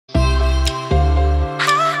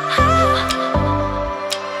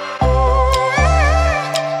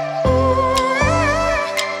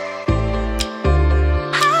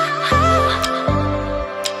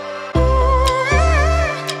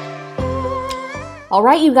All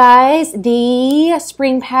right, you guys, the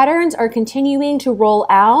spring patterns are continuing to roll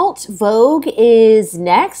out. Vogue is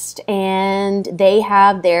next, and they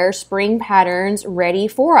have their spring patterns ready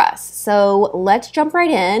for us. So let's jump right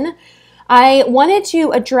in. I wanted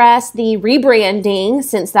to address the rebranding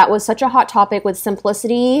since that was such a hot topic with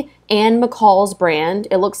Simplicity and McCall's brand.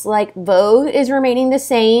 It looks like Vogue is remaining the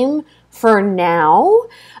same for now.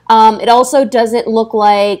 It also doesn't look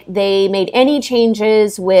like they made any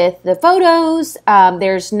changes with the photos.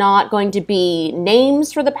 There's not going to be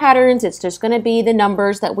names for the patterns. It's just going to be the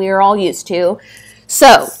numbers that we are all used to.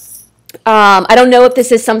 So I don't know if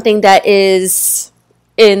this is something that is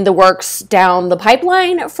in the works down the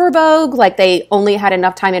pipeline for Vogue, like they only had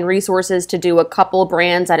enough time and resources to do a couple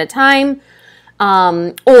brands at a time,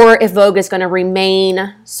 or if Vogue is going to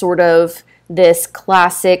remain sort of this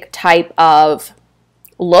classic type of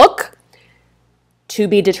look, to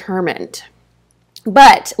be determined.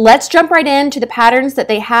 But let's jump right into the patterns that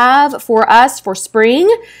they have for us for spring.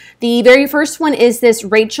 The very first one is this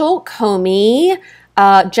Rachel Comey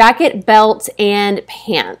jacket, belt, and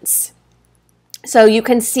pants. So you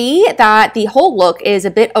can see that the whole look is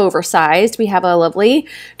a bit oversized. We have a lovely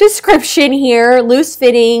description here. Loose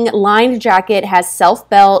fitting, lined jacket, has self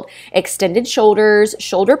belt, extended shoulders,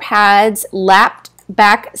 shoulder pads, lapped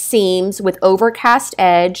back seams with overcast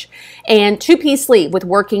edge, and two-piece sleeve with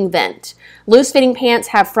working vent. Loose fitting pants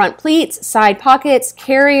have front pleats, side pockets,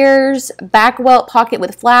 carriers, back welt pocket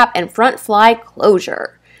with flap, and front fly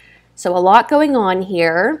closure. So a lot going on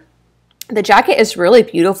here. The jacket is really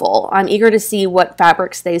beautiful. I'm eager to see what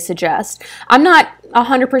fabrics they suggest. I'm not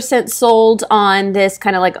 100% sold on this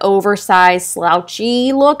kind of like oversized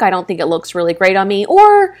slouchy look. I don't think it looks really great on me,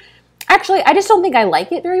 or actually, I just don't think I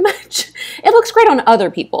like it very much. It looks great on other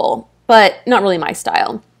people, but not really my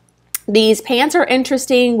style. These pants are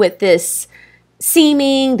interesting with this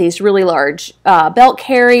seaming, these really large belt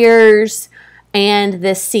carriers, and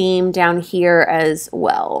this seam down here as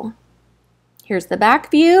well. Here's the back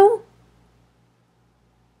view.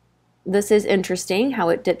 This is interesting how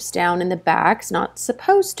it dips down in the back. It's not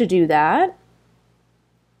supposed to do that.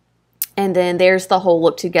 And then there's the whole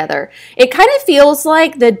look together. It kind of feels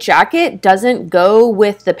like the jacket doesn't go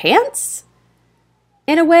with the pants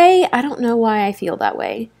in a way. I don't know why I feel that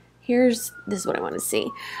way. This is what I want to see.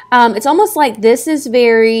 It's almost like this is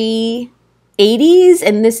very 80s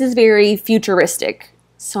and this is very futuristic.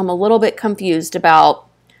 So I'm a little bit confused about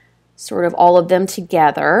sort of all of them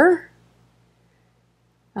together.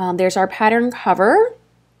 There's our pattern cover.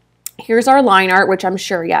 Here's our line art, which I'm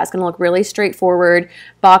sure, yeah, it's going to look really straightforward.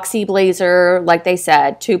 Boxy blazer, like they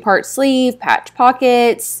said, two-part sleeve, patch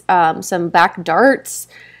pockets, some back darts,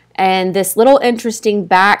 and this little interesting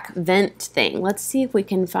back vent thing. Let's see if we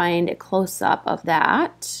can find a close-up of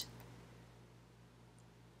that.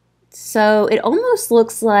 So it almost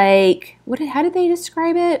looks like, how did they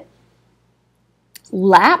describe it?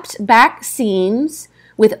 Lapped back seams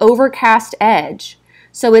with overcast edge.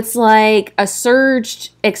 So it's like a surged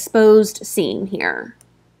exposed seam here,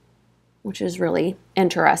 which is really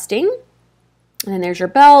interesting. And then there's your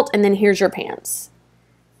belt, and then here's your pants.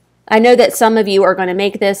 I know that some of you are going to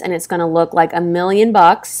make this and it's going to look like $1 million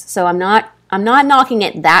bucks. So I'm not knocking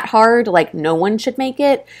it that hard, like no one should make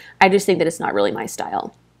it. I just think that it's not really my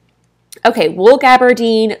style. Okay, wool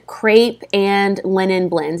gabardine, crepe, and linen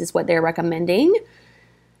blends is what they're recommending.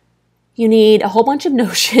 You need a whole bunch of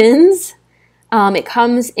notions. It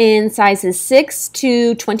comes in sizes 6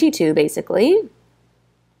 to 22, basically.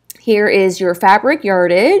 Here is your fabric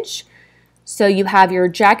yardage. So you have your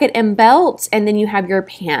jacket and belt, and then you have your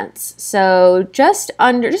pants. So just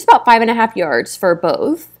about 5.5 yards for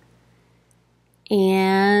both.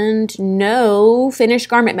 And no finished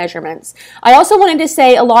garment measurements. I also wanted to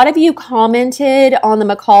say a lot of you commented on the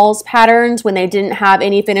McCall's patterns when they didn't have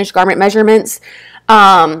any finished garment measurements,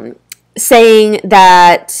 saying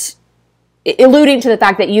that, alluding to the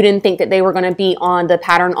fact that you didn't think that they were going to be on the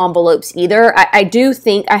pattern envelopes either. I do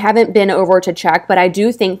think, I haven't been over to check, but I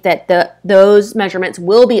do think that those measurements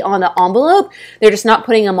will be on the envelope. They're just not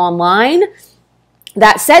putting them online.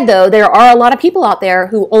 That said, though, there are a lot of people out there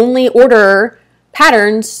who only order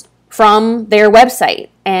patterns from their website.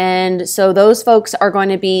 And so those folks are going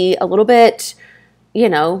to be a little bit, you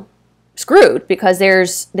know, screwed because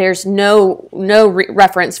there's no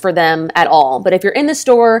reference for them at all. But if you're in the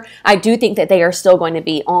store, I do think that they are still going to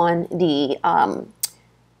be on the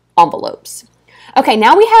envelopes. Okay,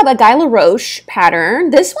 now we have a Guy Laroche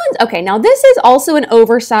pattern. This one's, okay, now this is also an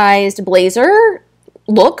oversized blazer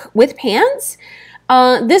look with pants.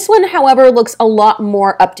 This one, however, looks a lot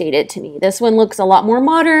more updated to me. This one looks a lot more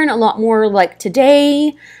modern, a lot more like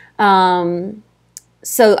today.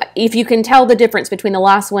 So if you can tell the difference between the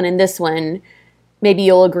last one and this one, maybe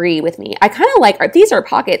you'll agree with me. I kind of like, these are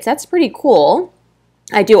pockets. That's pretty cool.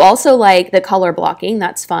 I do also like the color blocking.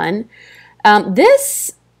 That's fun.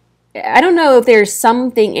 This, I don't know if there's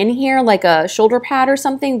something in here like a shoulder pad or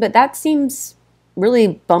something, but that seems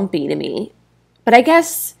really bumpy to me. But I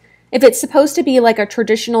guess if it's supposed to be like a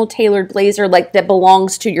traditional tailored blazer, like that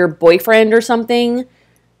belongs to your boyfriend or something,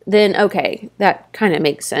 then okay, that kind of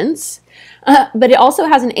makes sense. But it also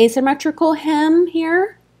has an asymmetrical hem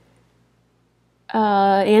here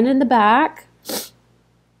and in the back.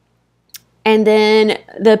 And then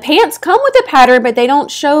the pants come with a pattern, but they don't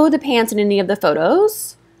show the pants in any of the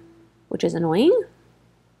photos, which is annoying.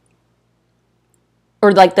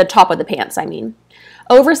 Or like the top of the pants, I mean.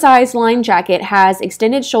 Oversized lined jacket, has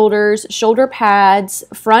extended shoulders, shoulder pads,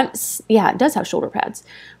 yeah, it does have shoulder pads,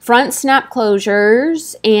 front snap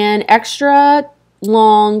closures, and extra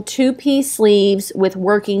long two-piece sleeves with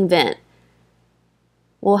working vent.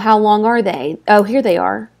 Well, how long are they? Oh, here they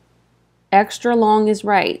are. Extra long is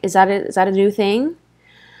right. Is that a new thing?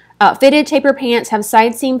 Fitted taper pants have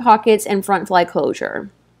side seam pockets and front fly closure.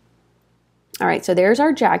 All right, so there's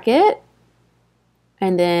our jacket.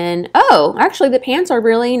 And then, oh, actually the pants are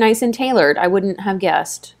really nice and tailored. I wouldn't have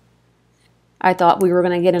guessed. I thought we were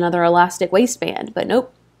going to get another elastic waistband, but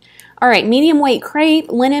nope. All right, medium weight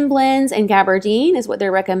crepe, linen blends, and gabardine is what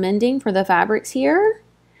they're recommending for the fabrics here.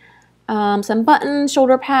 Some buttons,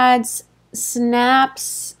 shoulder pads,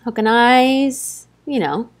 snaps, hook and eyes, you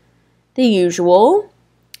know, the usual.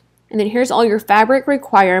 And then here's all your fabric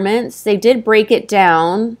requirements. They did break it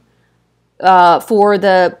down for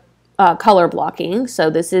the color blocking. So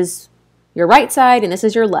this is your right side and this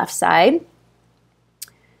is your left side.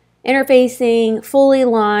 Interfacing, fully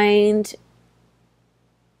lined,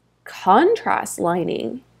 contrast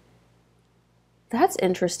lining. That's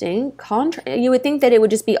interesting. You would think that it would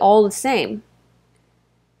just be all the same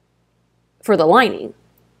for the lining.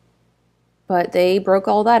 But they broke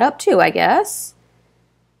all that up too, I guess.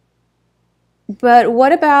 But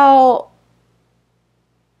what about,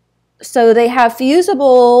 so they have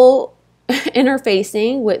fusible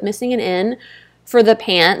interfacing with missing an N for the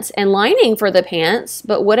pants and lining for the pants,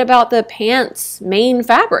 but what about the pants main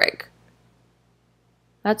fabric?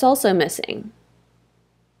 That's also missing.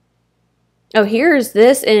 Oh, here's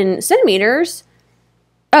this in centimeters.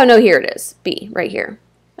 Oh, no, here it is. B, right here.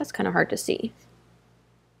 That's kind of hard to see.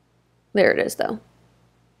 There it is, though.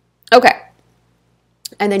 Okay.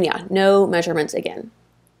 And then, yeah, no measurements again.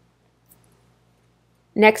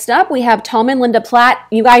 Next up, we have Tom and Linda Platt.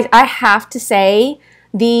 You guys, I have to say,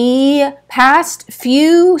 the past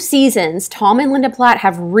few seasons, Tom and Linda Platt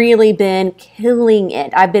have really been killing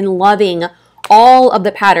it. I've been loving all of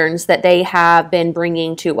the patterns that they have been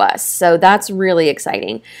bringing to us. So that's really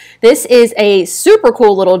exciting. This is a super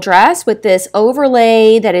cool little dress with this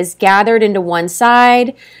overlay that is gathered into one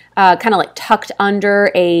side, kind of like tucked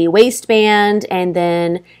under a waistband and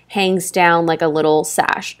then hangs down like a little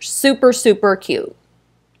sash. Super, super cute.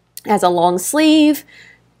 Has a long sleeve,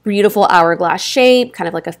 beautiful hourglass shape, kind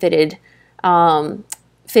of like a fitted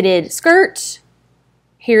skirt.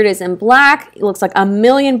 Here it is in black. It looks like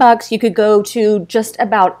 $1,000,000. You could go to just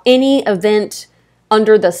about any event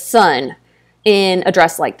under the sun in a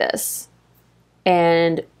dress like this,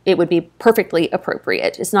 and it would be perfectly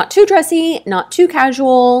appropriate. It's not too dressy, not too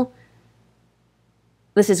casual.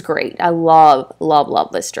 This is great. I love, love,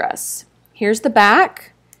 love this dress. Here's the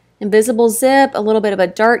back. Invisible zip, a little bit of a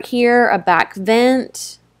dart here, a back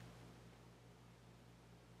vent.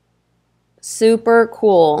 Super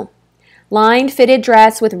cool. Lined fitted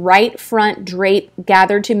dress with right front drape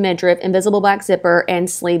gathered to midriff, invisible black zipper, and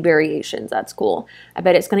sleeve variations. That's cool. I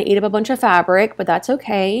bet it's going to eat up a bunch of fabric, but that's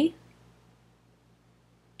okay.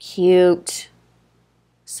 Cute.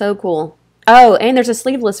 So cool. Oh, and there's a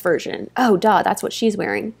sleeveless version. Oh, duh, that's what she's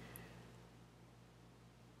wearing.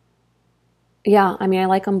 Yeah, I mean, I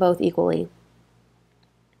like them both equally.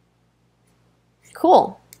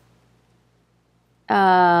 Cool.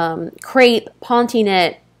 Crepe, ponte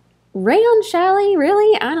knit, rayon challis,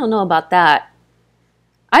 really? I don't know about that.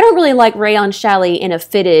 I don't really like rayon challis in a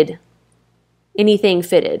fitted, anything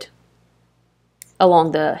fitted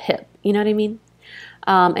along the hip. You know what I mean?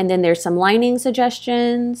 And then there's some lining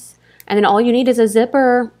suggestions. And then all you need is a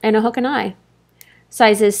zipper and a hook and eye.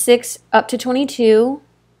 Sizes 6 up to 22.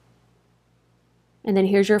 And then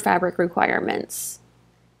here's your fabric requirements.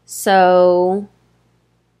 So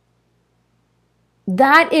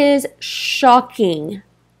that is shocking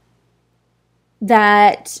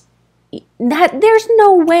that there's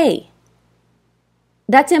no way.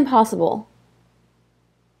 That's impossible.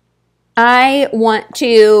 I want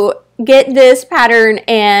to get this pattern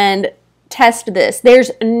and test this.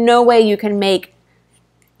 There's no way you can make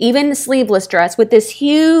even the sleeveless dress with this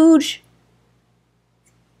huge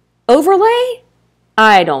overlay.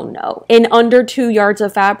 I don't know. In under 2 yards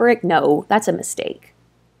of fabric? No, that's a mistake.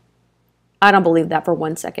 I don't believe that for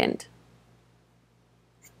 1 second.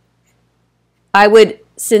 I would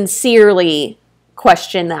sincerely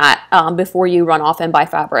question that before you run off and buy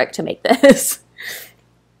fabric to make this.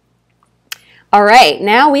 All right,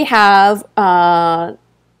 now we have a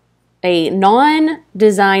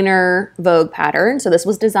non-designer Vogue pattern. So this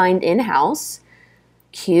was designed in-house.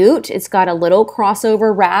 Cute. It's got a little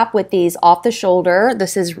crossover wrap with these off the shoulder.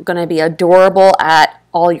 This is going to be adorable at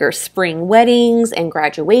all your spring weddings and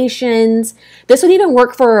graduations. This would even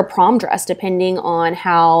work for a prom dress depending on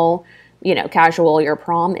how, you know, casual your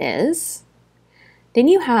prom is. Then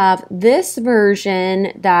you have this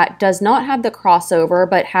version that does not have the crossover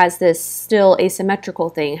but has this still asymmetrical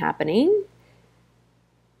thing happening.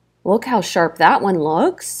 Look how sharp that one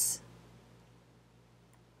looks.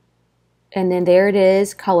 And then there it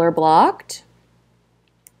is, color blocked.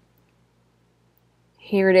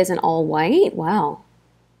 Here it is in all white. Wow.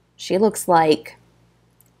 She looks like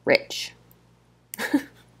rich.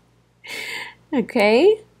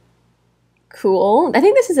 Okay. Cool. I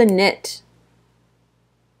think this is a knit.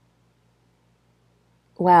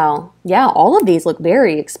 Wow. Yeah, all of these look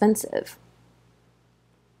very expensive.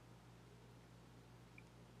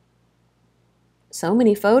 So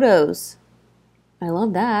many photos. I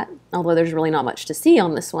love that. Although there's really not much to see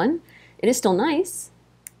on this one. It is still nice.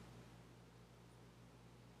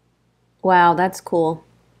 Wow, that's cool.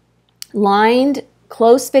 Lined,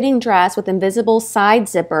 close-fitting dress with invisible side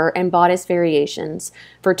zipper and bodice variations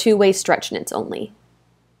for two-way stretch knits only.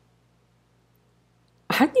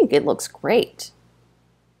 I think it looks great.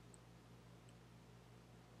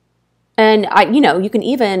 And you can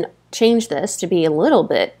even change this to be a little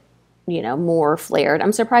bit, more flared.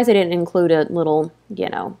 I'm surprised they didn't include a little,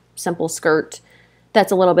 simple skirt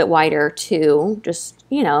that's a little bit wider too. Just,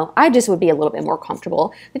 I just would be a little bit more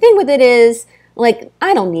comfortable. The thing with it is, like,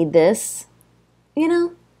 I don't need this,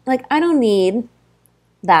 like, I don't need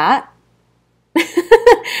that.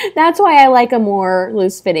 That's why I like a more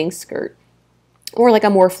loose-fitting skirt or like a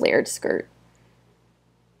more flared skirt.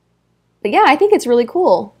 But yeah, I think it's really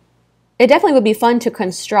cool. It definitely would be fun to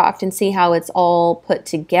construct and see how it's all put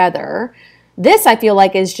together. This, I feel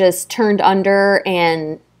like, is just turned under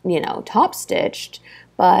and, top stitched.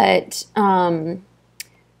 But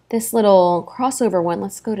this little crossover one,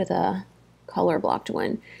 let's go to the color blocked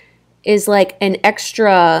one, is like an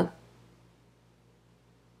extra,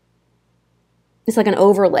 it's like an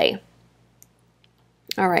overlay.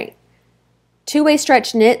 All right. Two-way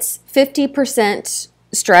stretch knits, 50%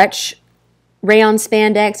 stretch, rayon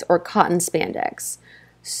spandex or cotton spandex.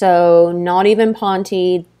 So not even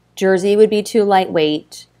ponte. Jersey would be too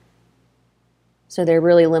lightweight. So they're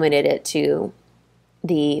really limited it to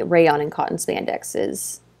the rayon and cotton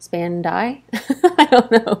spandexes. Spandi? I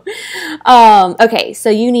don't know. Okay,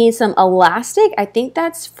 so you need some elastic. I think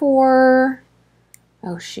that's for,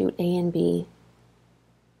 oh shoot, A and B.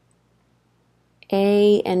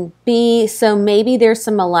 A and B. So maybe there's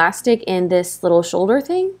some elastic in this little shoulder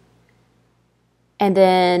thing. And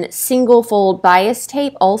then single fold bias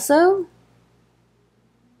tape also.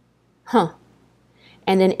 Huh.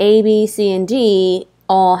 And then A, B, C, and D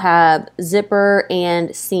all have zipper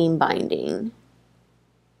and seam binding.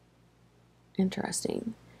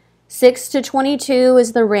 Interesting. 6 to 22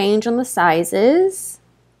 is the range on the sizes.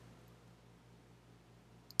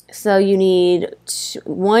 So you need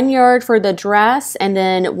 1 yard for the dress and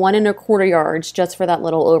then 1 1/4 yards just for that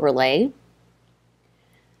little overlay.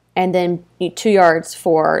 And then 2 yards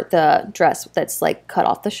for the dress that's like cut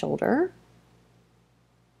off the shoulder.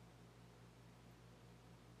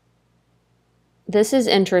 This is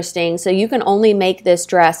interesting. So you can only make this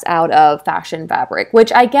dress out of fashion fabric,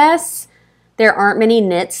 which I guess there aren't many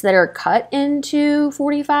knits that are cut into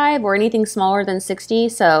 45 or anything smaller than 60.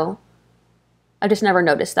 So I just never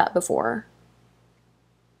noticed that before.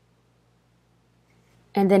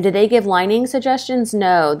 And then did they give lining suggestions?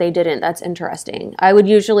 No, they didn't. That's interesting. I would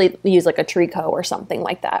usually use like a tricot or something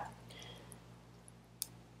like that.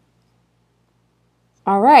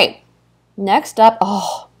 All right. Next up,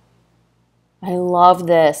 oh, I love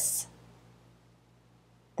this.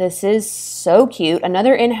 This is so cute.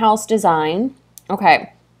 Another in-house design.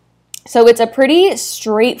 Okay. So it's a pretty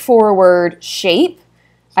straightforward shape.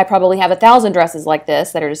 I probably have 1,000 dresses like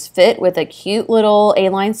this that are just fit with a cute little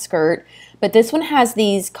A-line skirt. But this one has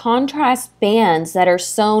these contrast bands that are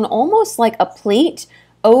sewn almost like a pleat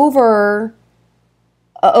over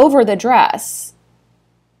the dress.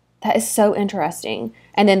 That is so interesting.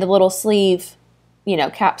 And then the little sleeve, you know,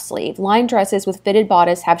 cap sleeve. Line dresses with fitted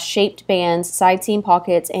bodice have shaped bands, side seam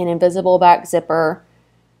pockets, and invisible back zipper,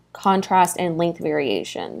 contrast and length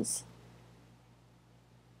variations.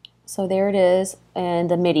 So there it is,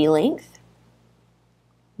 and the midi length,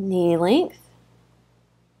 knee length.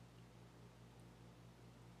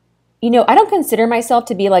 You know, I don't consider myself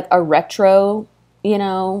to be like a retro, you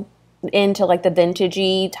know, into like the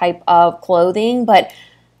vintagey type of clothing, but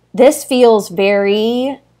this feels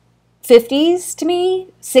very 50s to me,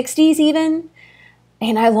 60s even,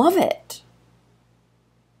 and I love it.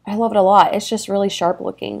 I love it a lot. It's just really sharp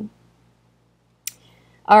looking.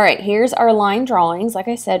 All right, here's our line drawings. Like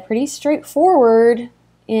I said, pretty straightforward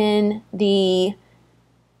in the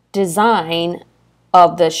design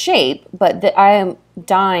of the shape, but I am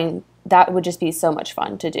dying. That would just be so much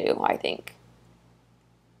fun to do, I think.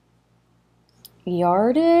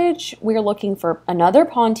 Yardage, we're looking for another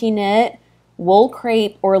Ponte knit, wool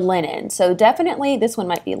crepe, or linen. So definitely, this one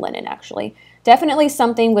might be linen actually. Definitely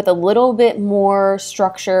something with a little bit more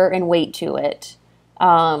structure and weight to it.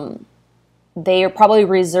 They are probably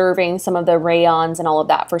reserving some of the rayons and all of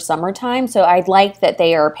that for summertime. So I'd like that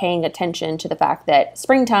they are paying attention to the fact that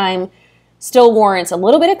springtime still warrants a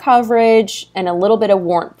little bit of coverage and a little bit of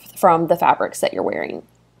warmth from the fabrics that you're wearing.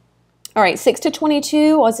 All right, 6 to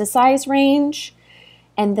 22 was the size range.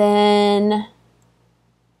 And then,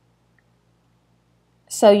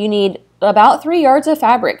 so you need about 3 yards of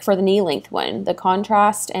fabric for the knee length one, the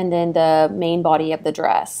contrast, and then the main body of the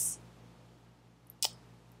dress.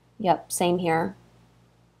 Yep, same here.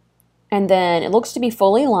 And then it looks to be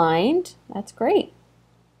fully lined. That's great.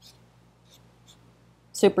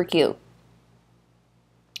 Super cute.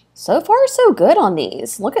 So far, so good on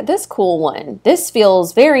these. Look at this cool one. This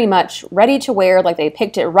feels very much ready to wear, like they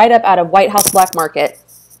picked it right up out of White House Black Market.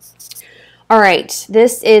 All right,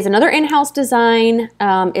 this is another in-house design.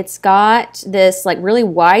 It's got this like really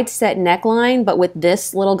wide set neckline, but with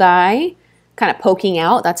this little guy kind of poking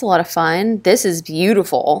out. That's a lot of fun. This is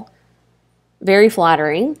beautiful. Very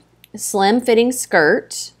flattering. Slim fitting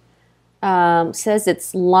skirt. Says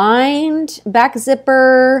it's lined, back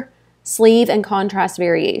zipper, sleeve, and contrast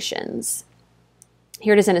variations.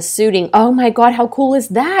 Here it is in a suiting. Oh my God, how cool is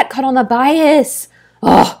that? Cut on the bias.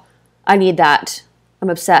 Oh, I need that. I'm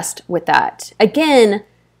obsessed with that. Again,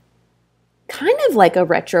 kind of like a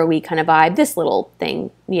retro-y kind of vibe. This little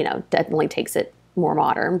thing, you know, definitely takes it more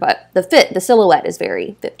modern, but the fit, the silhouette is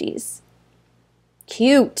very 50s.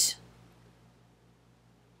 Cute.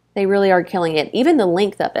 They really are killing it. Even the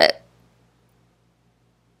length of it.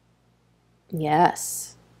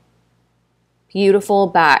 Yes. Beautiful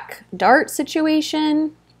back dart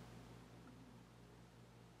situation.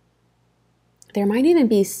 There might even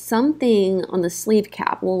be something on the sleeve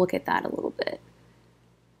cap. We'll look at that a little bit.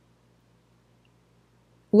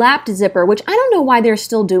 Lapped zipper, which I don't know why they're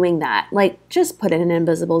still doing that. Like, just put an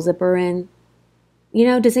invisible zipper in. You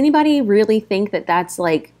know, does anybody really think that that's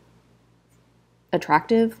like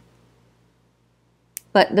attractive?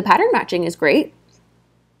 But the pattern matching is great.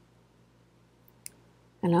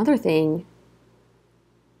 Another thing,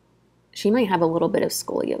 she might have a little bit of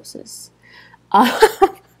scoliosis.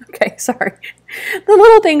 Okay, sorry. The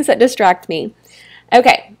little things that distract me.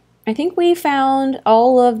 Okay, I think we found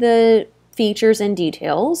all of the features and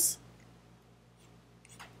details.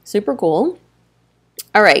 Super cool.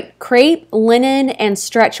 All right, crepe, linen, and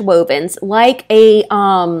stretch wovens, like a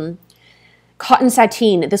cotton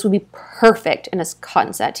sateen. This would be perfect in a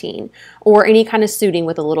cotton sateen, or any kind of suiting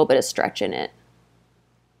with a little bit of stretch in it.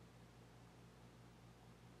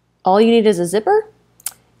 All you need is a zipper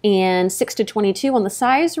and 6 to 22 on the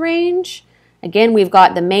size range. Again, we've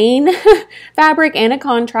got the main fabric and a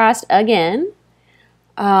contrast again.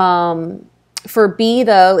 For B,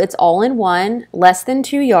 though, it's all in one, less than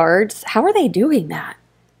 2 yards. How are they doing that?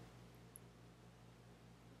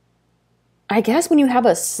 I guess when you have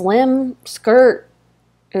a slim skirt,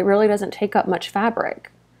 it really doesn't take up much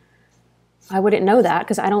fabric. I wouldn't know that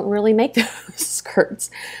because I don't really make those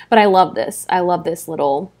skirts. But I love this. I love this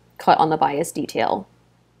little cut on the bias detail.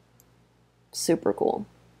 Super cool.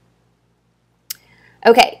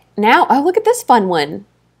 Okay, now, oh, look at this fun one.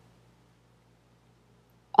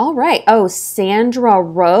 All right. Oh, Sandra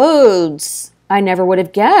Rhodes. I never would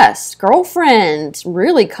have guessed. Girlfriend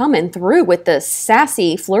really coming through with the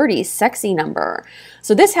sassy, flirty, sexy number.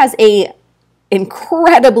 So this has a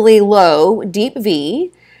incredibly low, deep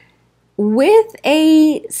V with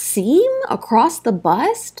a seam across the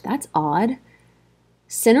bust. That's odd.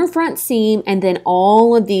 Center front seam, and then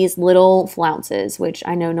all of these little flounces, which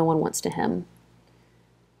I know no one wants to hem.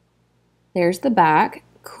 There's the back.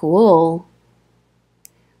 Cool.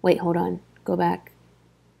 Wait, hold on. Go back.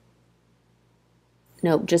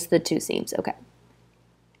 Nope, just the 2 seams. Okay.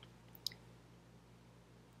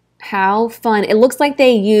 How fun. It looks like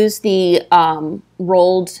they use the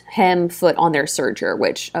rolled hem foot on their serger,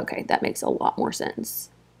 which, okay, that makes a lot more sense.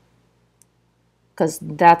 Because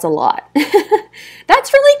that's a lot.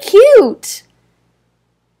 That's really cute.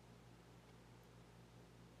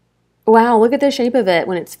 Wow, look at the shape of it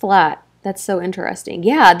when it's flat. That's so interesting.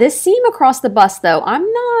 Yeah, this seam across the bust, though,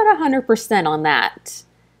 I'm not 100% on that.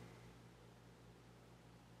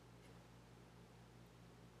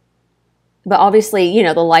 But obviously, you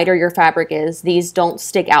know, the lighter your fabric is, these don't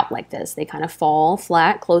stick out like this. They kind of fall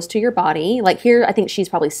flat close to your body. Like here, I think she's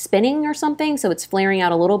probably spinning or something, so it's flaring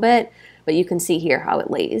out a little bit, but you can see here how it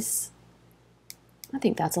lays. I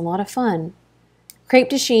think that's a lot of fun. Crepe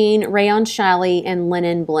de chine, rayon challis, and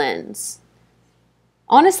linen blends.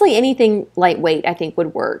 Honestly, anything lightweight I think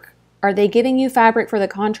would work. Are they giving you fabric for the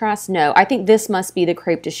contrast? No, I think this must be the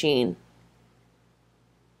crepe de chine.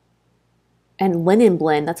 And linen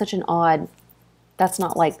blend, that's such an odd, that's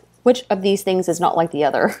not like, which of these things is not like the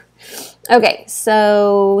other? Okay,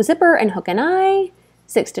 so zipper and hook and eye,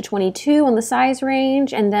 6 to 22 on the size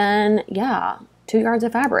range, and then, yeah, 2 yards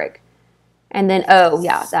of fabric. And then, oh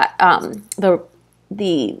yeah, that,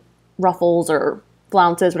 the ruffles or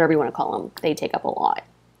flounces, whatever you want to call them, they take up a lot.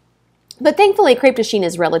 But thankfully, crepe de chine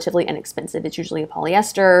is relatively inexpensive. It's usually a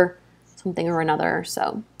polyester, something or another,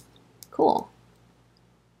 so cool.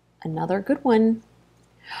 Another good one.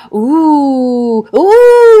 Ooh,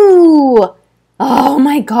 ooh. Oh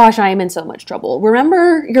my gosh, I am in so much trouble.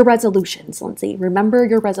 Remember your resolutions, Lindsay. Remember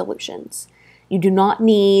your resolutions. You do not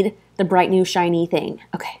need the bright new shiny thing.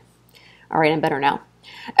 Okay. All right, I'm better now.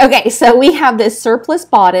 Okay, so we have this surplus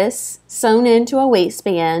bodice sewn into a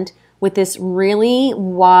waistband with this really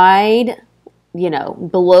wide, you know,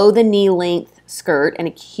 below the knee length skirt and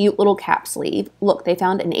a cute little cap sleeve. Look, they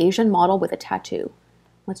found an Asian model with a tattoo.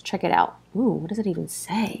 Let's check it out. Ooh, what does it even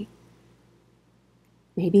say?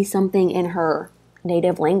 Maybe something in her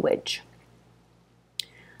native language.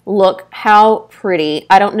 Look how pretty.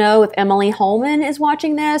 I don't know if Emily Holman is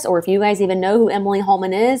watching this or if you guys even know who Emily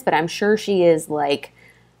Holman is, but I'm sure she is like,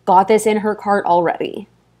 got this in her cart already.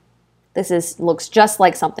 Looks just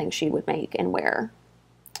like something she would make and wear.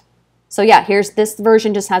 So yeah, this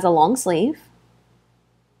version just has a long sleeve.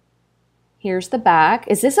 Here's the back.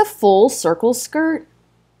 Is this a full circle skirt?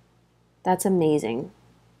 That's amazing.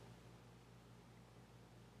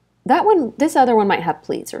 That one, this other one might have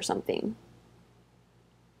pleats or something.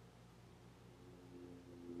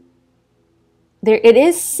 It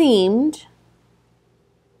is seamed.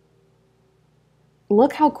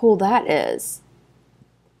 Look how cool that is.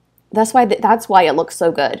 That's why it looks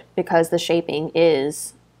so good, because the shaping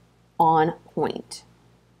is on point.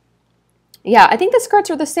 Yeah, I think the skirts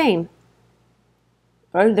are the same.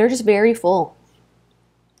 They're just very full,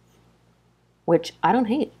 which I don't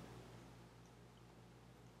hate.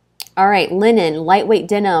 All right, linen, lightweight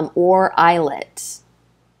denim, or eyelet.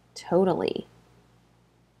 Totally.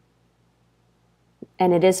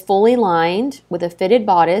 And it is fully lined with a fitted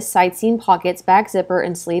bodice, side seam pockets, back zipper,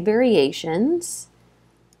 and sleeve variations.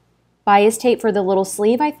 Bias tape for the little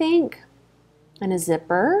sleeve, I think. And a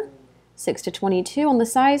zipper. 6 to 22 on the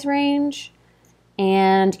size range.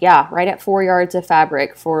 And yeah, right at 4 yards of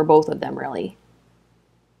fabric for both of them, really.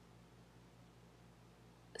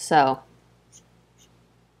 So,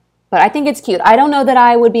 but I think it's cute. I don't know that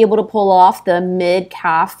I would be able to pull off the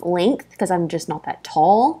mid-calf length because I'm just not that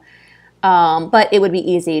tall. But it would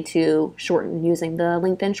be easy to shorten using the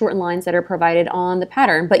length and shorten lines that are provided on the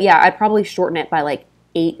pattern. But yeah, I'd probably shorten it by like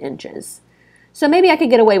 8 inches. So maybe I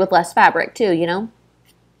could get away with less fabric too, you know?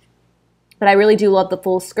 But I really do love the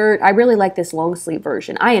full skirt. I really like this long sleeve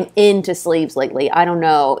version. I am into sleeves lately. I don't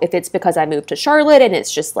know if it's because I moved to Charlotte and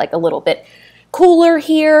it's just like a little bit cooler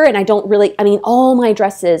here, and I don't really, I mean, all my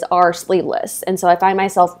dresses are sleeveless, and so I find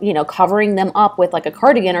myself, you know, covering them up with like a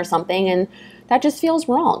cardigan or something, and that just feels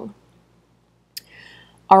wrong.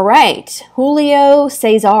 All right, Julio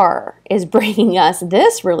Cesar is bringing us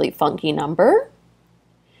this really funky number.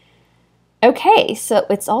 Okay, so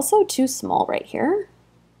it's also too small right here.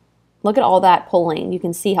 Look at all that pulling. You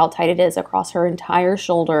can see how tight it is across her entire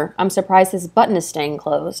shoulder. I'm surprised this button is staying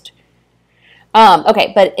closed.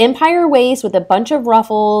 Okay, but empire waist with a bunch of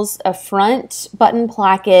ruffles, a front button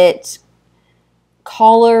placket,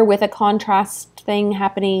 collar with a contrast thing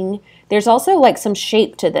happening. There's also like some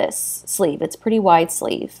shape to this sleeve. It's pretty wide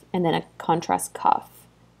sleeve, and then a contrast cuff.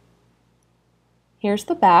 Here's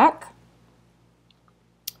the back.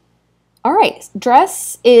 All right,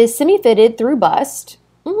 dress is semi-fitted through bust.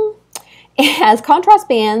 It has contrast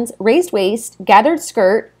bands, raised waist, gathered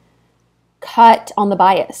skirt, cut on the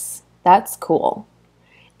bias. That's cool.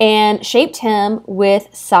 And shaped hem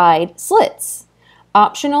with side slits.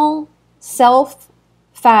 Optional self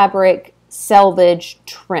fabric selvage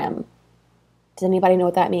trim. Does anybody know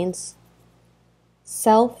what that means?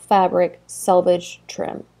 Self fabric selvage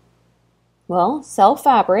trim. Well, self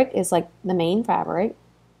fabric is like the main fabric.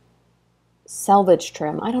 Selvage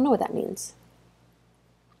trim, I don't know what that means.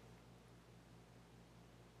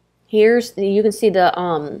 Here's, you can see the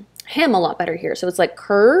hem a lot better here. So it's like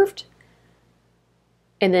curved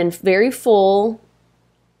and then very full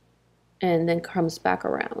and then comes back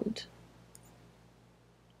around.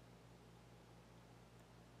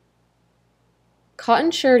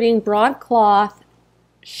 Cotton shirting, broadcloth,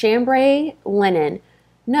 chambray linen.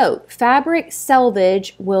 Note, fabric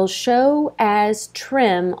selvage will show as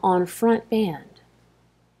trim on front band.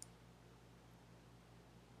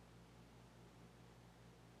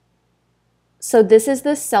 So this is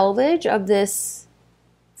the selvage of this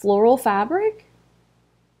floral fabric?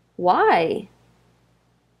 Why?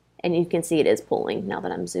 And you can see it is pulling now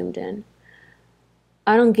that I'm zoomed in.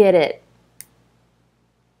 I don't get it.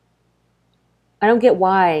 I don't get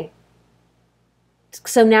why.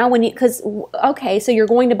 So now when you, because, okay, so you're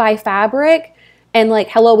going to buy fabric and like,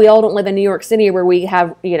 hello, we all don't live in New York City where we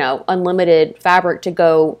have, you know, unlimited fabric to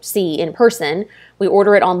go see in person. We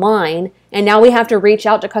order it online and now we have to reach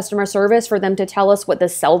out to customer service for them to tell us what the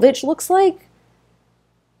selvage looks like?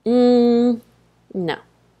 No.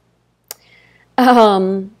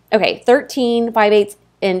 Okay, 13 5/8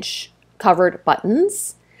 inch covered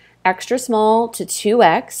buttons, extra small to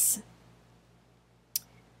 2X,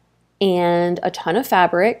 and a ton of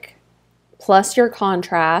fabric, plus your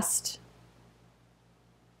contrast.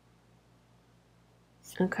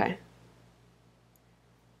 Okay.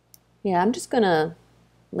 Yeah, I'm just gonna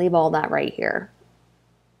leave all that right here.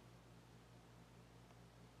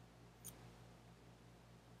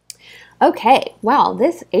 Okay, wow,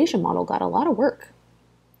 this Asian model got a lot of work.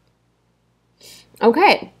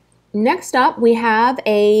 Okay, next up we have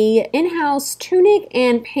a in-house tunic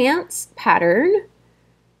and pants pattern.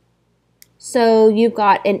 So you've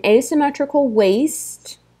got an asymmetrical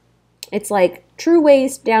waist. It's like true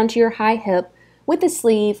waist down to your high hip with a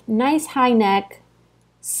sleeve, nice high neck,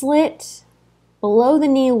 slit below the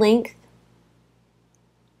knee length.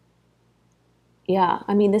 Yeah,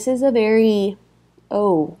 I mean, this is a very,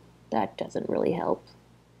 oh, that doesn't really help.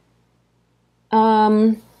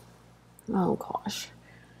 Oh gosh.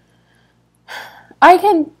 I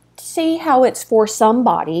can see how it's for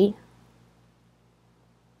somebody.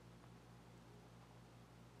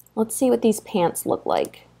 Let's see what these pants look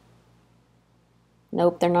like.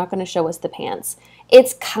 Nope, they're not going to show us the pants.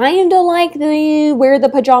 It's kind of like the wear the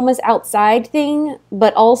pajamas outside thing,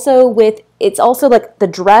 but also with, it's also like the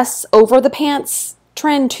dress over the pants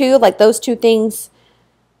trend too. Like those two things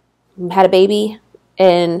had a baby,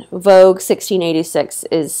 and Vogue 1686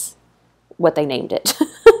 is what they named it.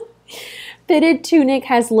 Fitted tunic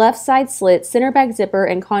has left side slit, center back zipper,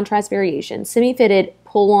 and contrast variation. Semi-fitted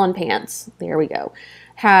pull-on pants. There we go.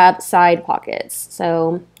 Have side pockets.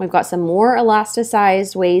 So we've got some more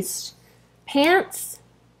elasticized waist pants,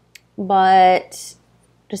 but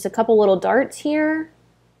just a couple little darts here.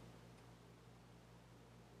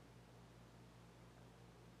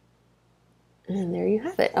 And there you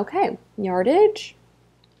have it. Okay, yardage.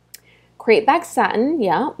 Crepe back satin,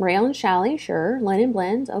 yeah. Rayon challis, sure. Linen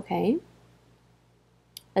blends, okay.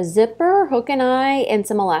 A zipper, hook and eye, and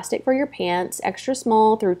some elastic for your pants. Extra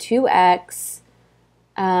small through 2X.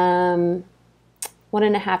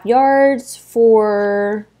 1.5 yards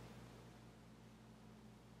for,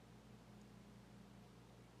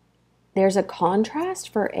 there's a contrast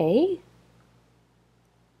for A?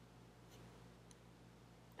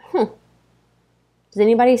 Does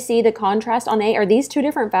anybody see the contrast on A? Are these two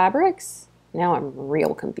different fabrics? Now I'm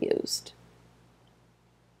real confused.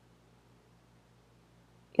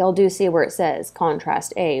 Y'all do see where it says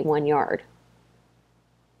contrast A, 1 yard.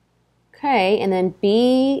 Okay, and then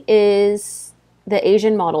B is the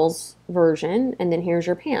Asian models version, and then here's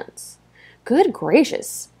your pants. Good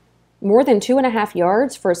gracious. More than 2.5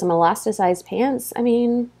 yards for some elasticized pants? I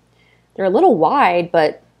mean, they're a little wide,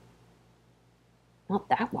 but not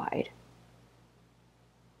that wide.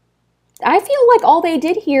 I feel like all they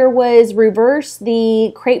did here was reverse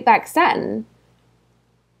the crepe back satin.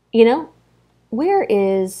 You know, where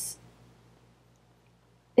is,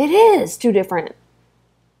 it is two different.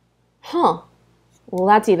 Huh. Well,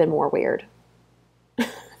 that's even more weird.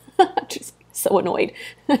 I'm just so annoyed.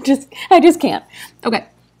 I just can't. Okay.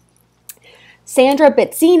 Sandra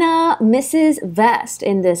Betzina Mrs. Vest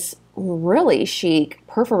in this really chic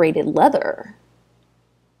perforated leather.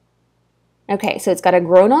 Okay, so it's got a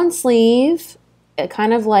grown-on sleeve,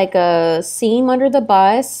 kind of like a seam under the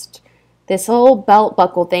bust. This whole belt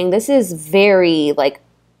buckle thing, this is very like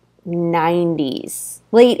 90s,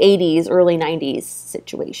 late 80s, early 90s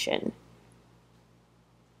situation.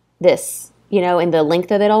 This, you know, and the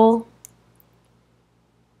length of it all.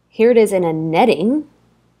 Here it is in a netting.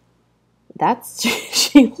 That's,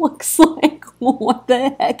 she looks like, what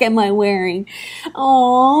the heck am I wearing?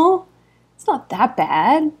 Oh, it's not that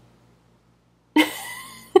bad.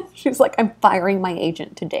 She was like, I'm firing my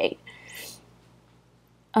agent today.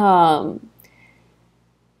 I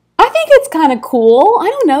think it's kind of cool. I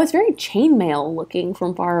don't know. It's very chainmail looking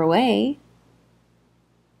from far away.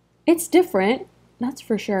 It's different. That's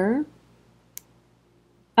for sure.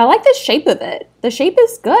 I like the shape of it. The shape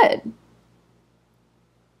is good.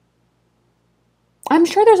 I'm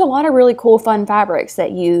sure there's a lot of really cool, fun fabrics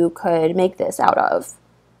that you could make this out of.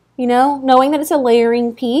 You know, knowing that it's a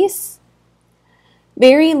layering piece.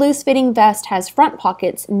 Very loose-fitting vest, has front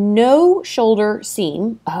pockets, no shoulder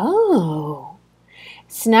seam. Oh.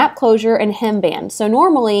 Snap closure and hemband. So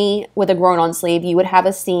normally with a grown-on sleeve, you would have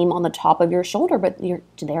a seam on the top of your shoulder, but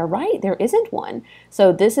they're right, there isn't one.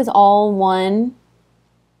 So this is all one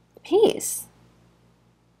piece.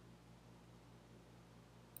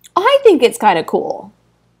 I think it's kind of cool.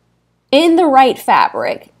 In the right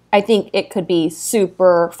fabric, I think it could be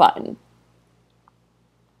super fun.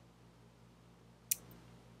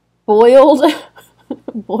 Boiled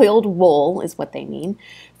wool is what they mean.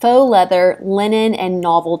 Faux leather, linen, and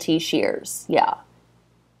novelty shears. Yeah.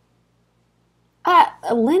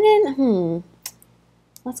 Linen,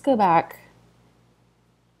 let's go back.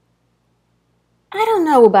 I don't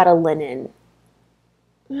know about a linen.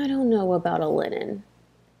 I don't know about a linen.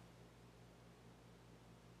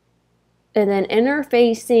 And then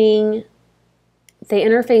interfacing, they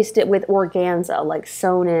interfaced it with organza, like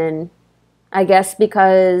sewn in. I guess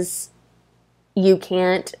because you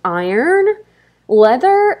can't iron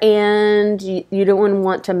leather and you don't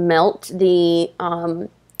want to melt the,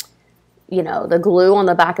 you know, the glue on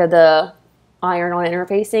the back of the iron-on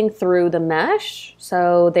interfacing through the mesh.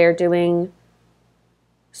 So they're doing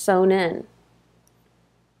sewn in.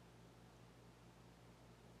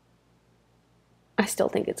 I still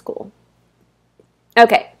think it's cool.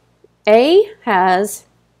 Okay, A has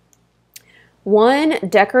one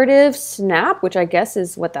decorative snap, which I guess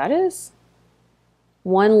is what that is.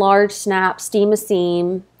 One large snap, steam a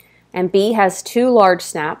seam, and B has two large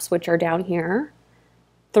snaps, which are down here.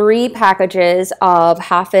 3 packages of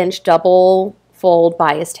 1/2-inch double fold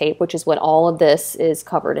bias tape, which is what all of this is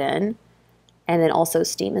covered in. And then also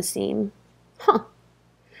steam a seam. Huh.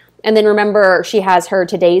 And then remember, she has her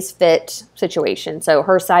today's fit situation. So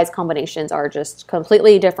her size combinations are just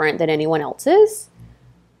completely different than anyone else's.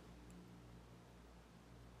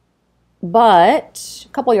 But a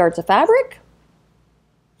couple yards of fabric.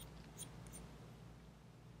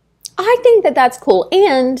 I think that that's cool.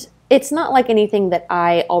 And it's not like anything that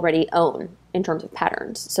I already own in terms of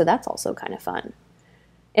patterns. So that's also kind of fun.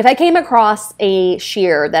 If I came across a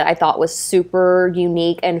sheer that I thought was super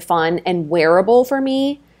unique and fun and wearable for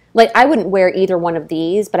me, like I wouldn't wear either one of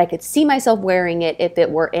these, but I could see myself wearing it if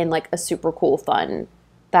it were in like a super cool, fun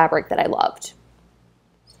fabric that I loved.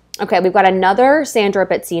 Okay, we've got another Sandra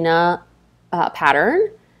Betzina pattern.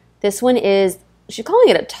 This one is, she's calling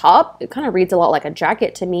it a top. It kind of reads a lot like a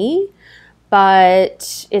jacket to me,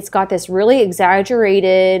 but it's got this really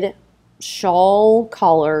exaggerated shawl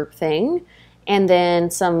collar thing, and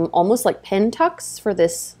then some almost like pin tucks for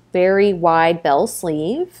this very wide bell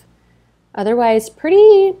sleeve. Otherwise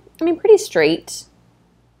pretty straight,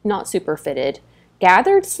 not super fitted.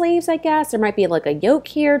 Gathered sleeves, I guess. There might be like a yoke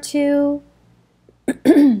here too.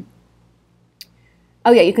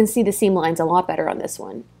 Oh yeah, you can see the seam lines a lot better on this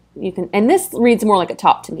one. You can, and this reads more like a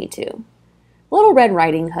top to me too. Little Red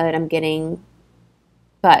Riding Hood I'm getting,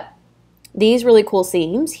 but these really cool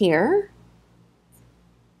seams here.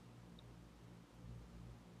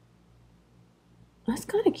 That's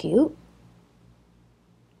kind of cute.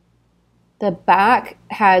 The back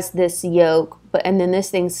has this yoke, and then this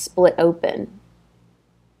thing's split open.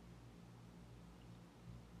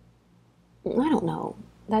 I don't know.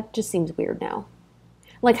 That just seems weird now.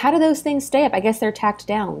 Like, how do those things stay up? I guess they're tacked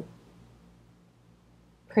down.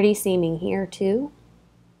 Pretty seaming here, too.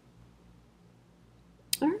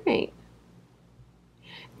 All right.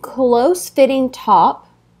 Close-fitting top.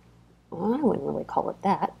 Well, I wouldn't really call it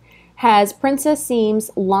that. Has princess seams,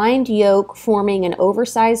 lined yoke forming an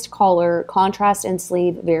oversized collar, contrast and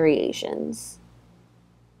sleeve variations.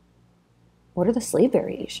 What are the sleeve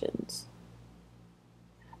variations?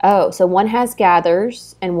 Oh, so one has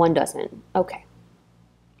gathers and one doesn't. Okay.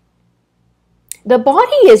 The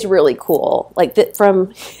body is really cool. Like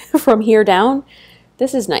from from here down,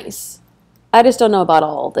 this is nice. I just don't know about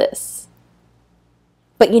all this.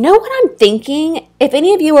 But you know what I'm thinking? If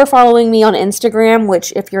any of you are following me on Instagram,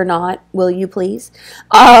 which if you're not, will you please?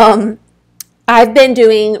 I've been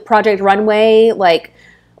doing Project Runway, like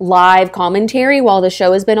live commentary while the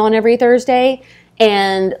show has been on every Thursday.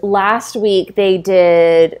 And last week they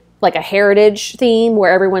did like a heritage theme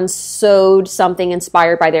where everyone sewed something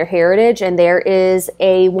inspired by their heritage. And there is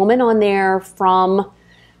a woman on there from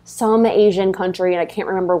some Asian country, and I can't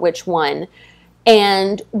remember which one.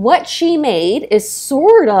 And what she made is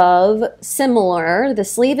sort of similar. The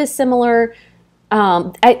sleeve is similar.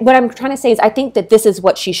 What I'm trying to say is I think that this is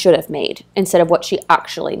what she should have made instead of what she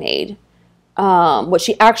actually made. What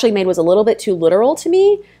she actually made was a little bit too literal to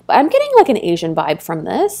me, but I'm getting like an Asian vibe from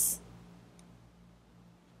this.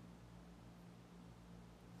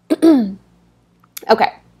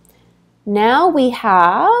 Okay, now we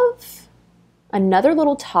have another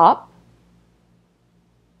little top.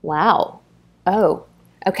 Wow. Oh,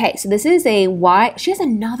 okay, so this is a white, she has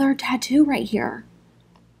another tattoo right here.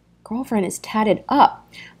 Girlfriend is tatted up.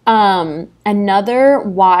 Another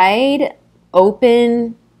wide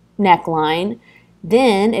open neckline.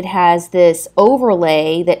 Then it has this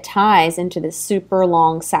overlay that ties into this super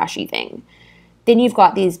long sashy thing. Then you've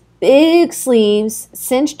got these big sleeves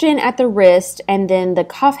cinched in at the wrist, and then the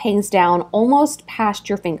cuff hangs down almost past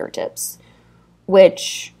your fingertips,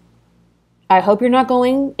 which I hope you're not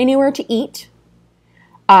going anywhere to eat.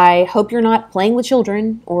 I hope you're not playing with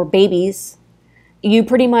children or babies. You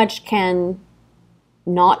pretty much can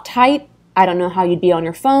not type. I don't know how you'd be on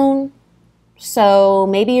your phone. So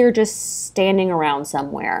maybe you're just standing around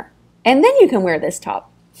somewhere. And then you can wear this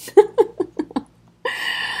top.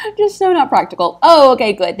 Just so not practical. Oh,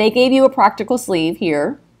 okay, good. They gave you a practical sleeve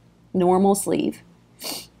here. Normal sleeve.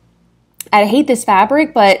 I hate this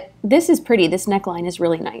fabric, but this is pretty. This neckline is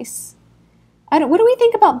really nice. What do we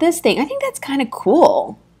think about this thing? I think that's kind of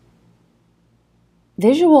cool.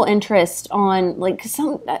 Visual interest on like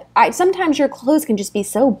sometimes your clothes can just be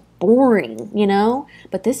so boring, you know?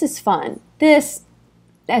 But this is fun. That's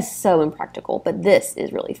so impractical, but this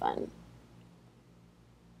is really fun.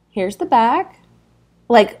 Here's the back.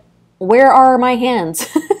 Like, where are my hands?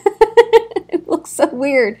 It looks so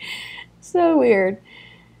weird. So weird.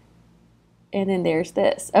 And then there's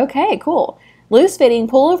this. Okay, cool. Loose fitting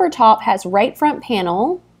pullover top has right front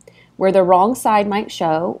panel where the wrong side might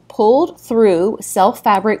show, pulled through self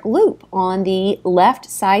fabric loop on the left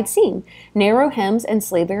side seam, narrow hems and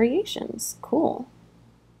sleeve variations. Cool.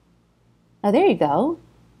 Oh, there you go.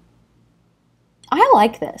 I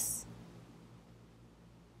like this.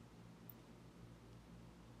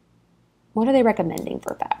 What are they recommending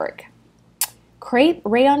for fabric? Crepe,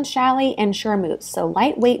 rayon challis, and charmeuse. So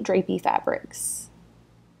lightweight drapey fabrics.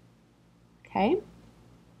 Okay.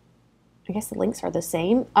 I guess the links are the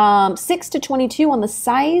same. 6 to 22 on the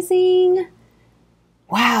sizing.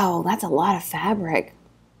 Wow, that's a lot of fabric.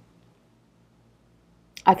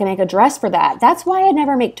 I can make a dress for that. That's why I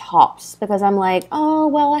never make tops, because I'm like, oh,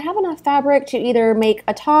 well, I have enough fabric to either make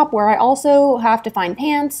a top where I also have to find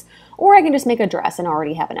pants, or I can just make a dress and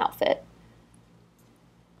already have an outfit.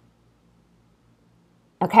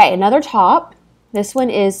 Okay, another top. This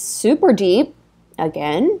one is super deep.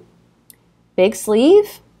 Again, big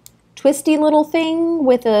sleeve, twisty little thing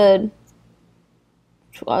with a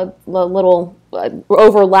little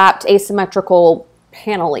overlapped asymmetrical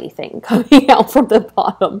panel-y thing coming out from the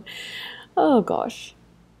bottom. Oh gosh.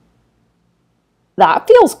 That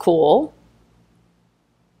feels cool.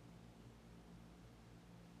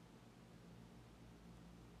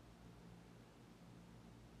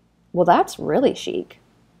 Well, that's really chic.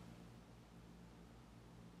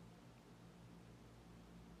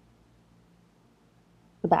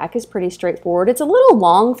 The back is pretty straightforward. It's a little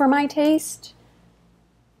long for my taste.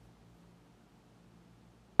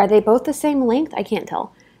 Are they both the same length? I can't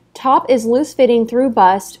tell. Top is loose fitting through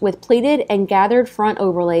bust with pleated and gathered front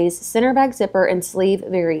overlays, center back zipper, and sleeve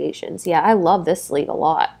variations. Yeah, I love this sleeve a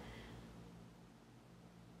lot.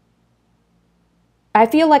 I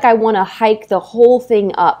feel like I want to hike the whole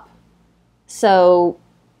thing up. So,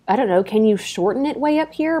 I don't know, can you shorten it way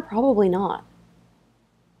up here? Probably not.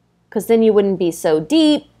 Because then you wouldn't be so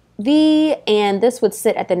deep, V, and this would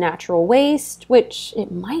sit at the natural waist, which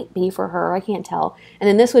it might be for her, I can't tell. And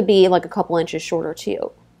then this would be like a couple inches shorter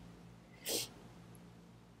too.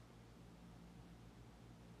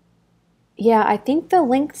 Yeah, I think the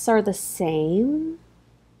lengths are the same.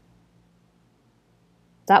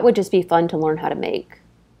 That would just be fun to learn how to make.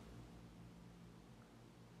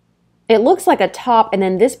 It looks like a top, and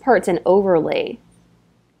then this part's an overlay.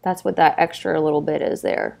 That's what that extra little bit is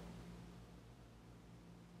there.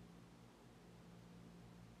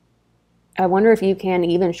 I wonder if you can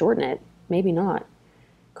even shorten it. Maybe not.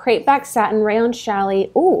 Crepe back satin rayon challis,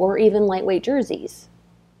 or even lightweight jerseys.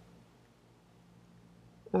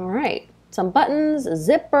 All right, some buttons, a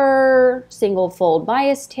zipper, single fold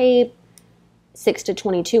bias tape,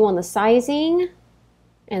 6-22 on the sizing,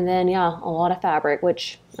 and then yeah, a lot of fabric,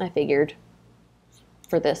 which I figured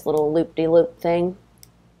for this little loop-de-loop thing.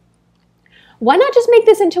 Why not just make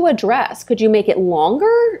this into a dress? Could you make it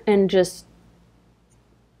longer and just,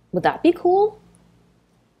 would that be cool?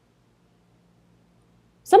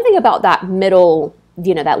 Something about that middle,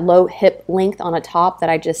 you know, that low hip length on a top that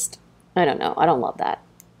I don't know. I don't love that.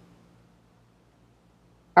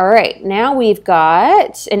 All right, now we've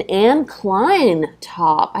got an Anne Klein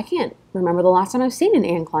top. I can't remember the last time I've seen an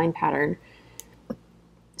Anne Klein pattern.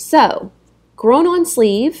 So, grown on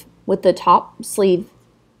sleeve with the top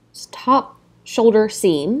shoulder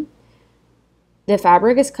seam. The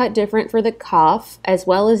fabric is cut different for the cuff, as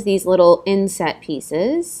well as these little inset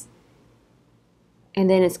pieces. And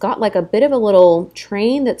then it's got like a bit of a little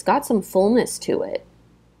train that's got some fullness to it.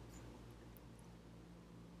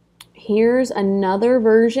 Here's another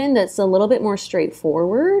version that's a little bit more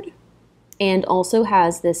straightforward and also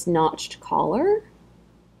has this notched collar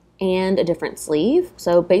and a different sleeve.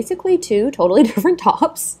 So basically two totally different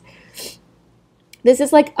tops. This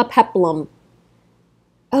is like a peplum.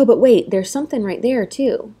 Oh, but wait, there's something right there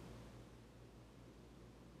too.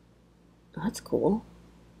 Oh, that's cool.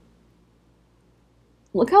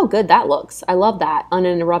 Look how good that looks. I love that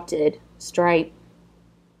uninterrupted stripe.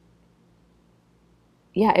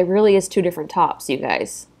 Yeah, it really is two different tops, you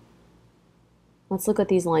guys. Let's look at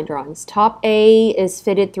these line drawings. Top A is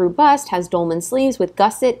fitted through bust, has dolman sleeves with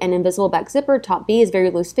gusset and invisible back zipper. Top B is very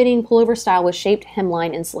loose fitting, pullover style with shaped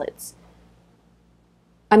hemline and slits.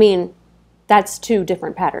 I mean, that's two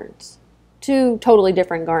different patterns. Two totally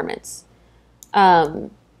different garments.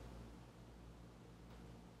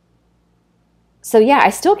 So yeah, I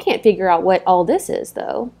still can't figure out what all this is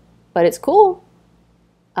though, but it's cool.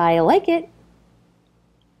 I like it.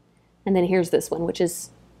 And then here's this one, which is,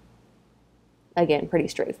 again, pretty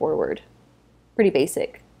straightforward, pretty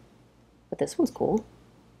basic, but this one's cool.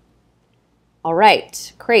 All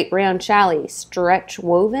right, crepe, rayon challis, stretch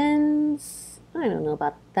wovens. I don't know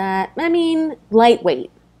about that. I mean, lightweight.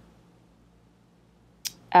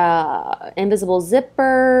 Invisible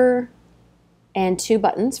zipper and two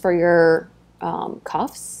buttons for your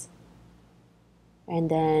cuffs. And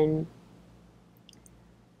then,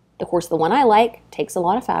 of course, the one I like takes a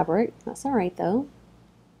lot of fabric. That's all right, though.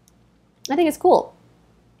 I think it's cool.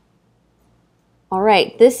 All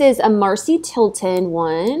right, this is a Marcy Tilton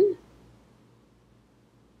one.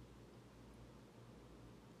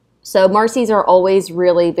 So Marcy's are always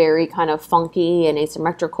really very kind of funky and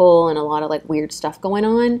asymmetrical and a lot of like weird stuff going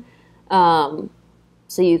on.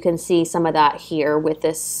 So you can see some of that here with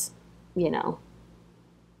this, you know,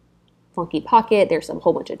 funky pocket. There's a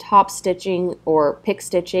whole bunch of top stitching or pick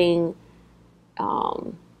stitching,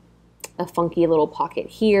 a funky little pocket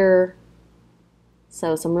here.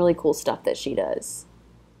 So some really cool stuff that she does.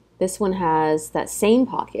 This one has that same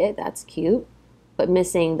pocket, that's cute, but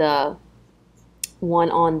missing the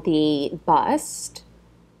one on the bust.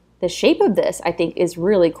 The shape of this, I think, is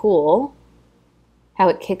really cool. How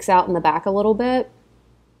it kicks out in the back a little bit.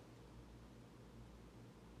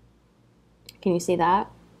 Can you see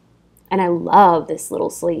that? And I love this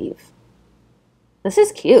little sleeve. This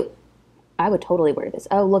is cute. I would totally wear this.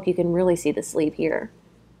 Oh, look, you can really see the sleeve here.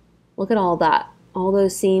 Look at all that. All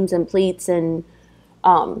those seams and pleats and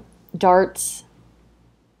darts.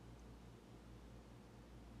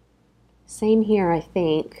 Same here, I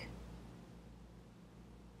think.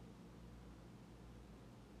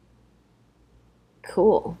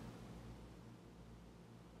 Cool.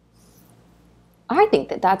 I think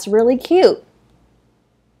that that's really cute.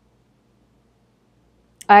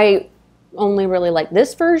 I only really like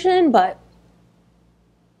this version, but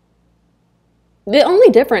the only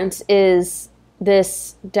difference is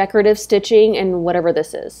this decorative stitching and whatever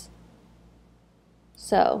this is.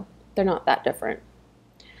 So they're not that different.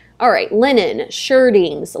 All right, linen,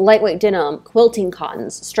 shirtings, lightweight denim, quilting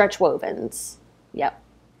cottons, stretch wovens. Yep.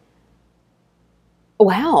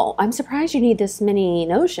 Wow, I'm surprised you need this many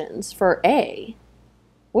notions for A.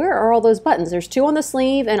 Where are all those buttons? There's two on the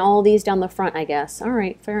sleeve and all these down the front, I guess. All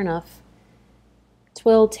right, fair enough.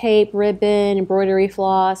 Twill tape, ribbon, embroidery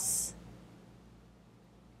floss.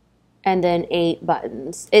 and then 8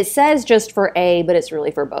 buttons. It says just for A, but it's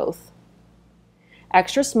really for both.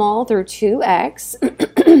 Extra small through 2X.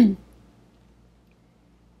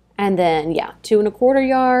 And then, yeah, 2 1/4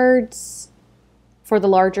 yards for the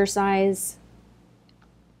larger size.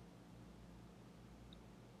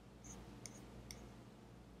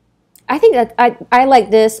 I think that I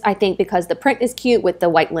like this, I think, because the print is cute with the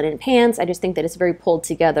white linen pants. I just think that it's a very pulled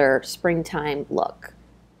together springtime look.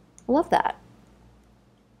 I love that.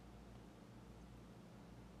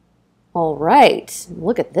 All right,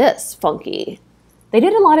 look at this, funky. They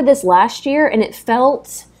did a lot of this last year, and it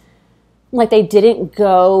felt like they didn't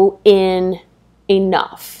go in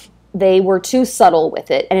enough. They were too subtle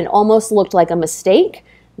with it, and it almost looked like a mistake.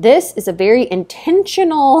 This is a very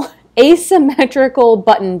intentional asymmetrical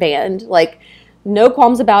button band. Like, no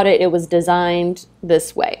qualms about it. It was designed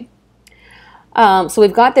this way. So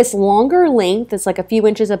we've got this longer length. It's like a few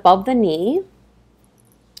inches above the knee.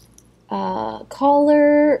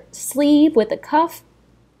 Collar sleeve with a cuff.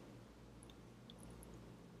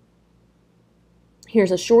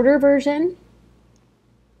 Here's a shorter version.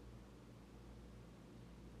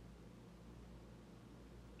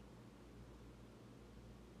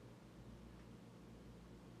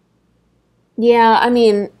 Yeah, I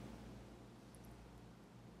mean,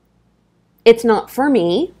 it's not for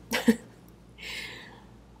me.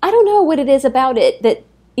 I don't know what it is about it that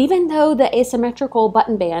even though the asymmetrical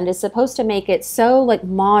button band is supposed to make it so like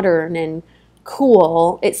modern and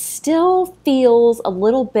cool, it still feels a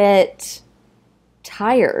little bit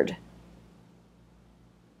tired.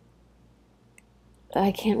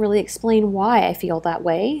 I can't really explain why I feel that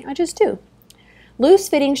way. I just do. Loose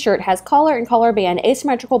fitting shirt has collar and collar band,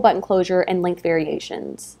 asymmetrical button closure, and length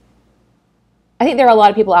variations. I think there are a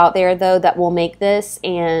lot of people out there, though, that will make this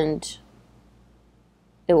and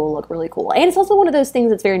it will look really cool. And it's also one of those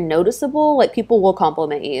things that's very noticeable. Like, people will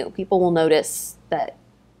compliment you. People will notice that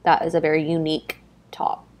that is a very unique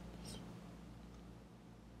top.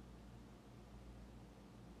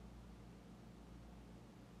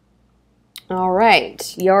 All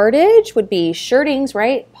right, yardage would be shirtings,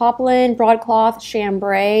 right? Poplin, broadcloth,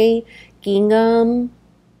 chambray, gingham,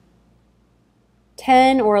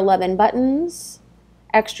 10 or 11 buttons,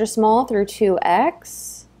 extra small through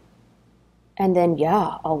 2X, and then,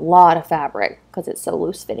 yeah, a lot of fabric because it's so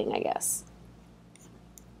loose fitting, I guess.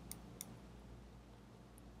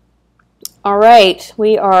 All right,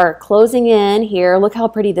 we are closing in here. Look how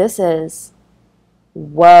pretty this is.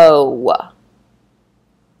 Whoa.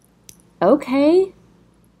 Okay.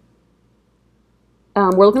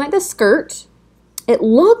 We're looking at the skirt. It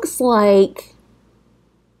looks like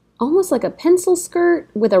almost like a pencil skirt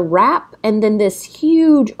with a wrap and then this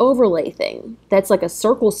huge overlay thing that's like a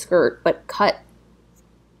circle skirt but cut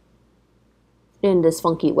in this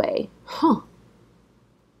funky way. Huh.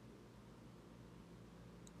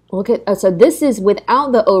 Look at, so this is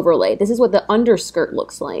without the overlay. This is what the underskirt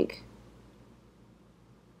looks like.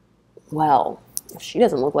 Well, she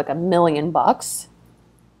doesn't look like $1,000,000.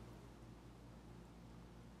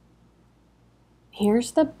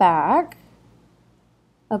 Here's the back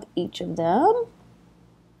of each of them.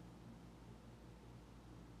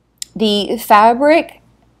 The fabric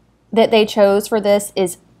that they chose for this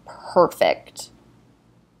is perfect.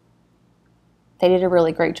 They did a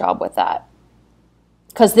really great job with that.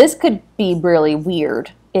 Because this could be really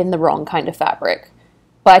weird in the wrong kind of fabric.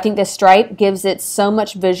 But I think the stripe gives it so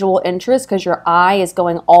much visual interest because your eye is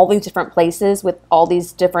going all these different places with all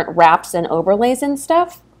these different wraps and overlays and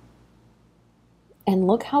stuff. And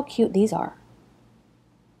look how cute these are.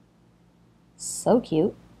 So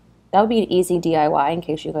cute. That would be an easy DIY in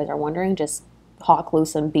case you guys are wondering. Just hawk glue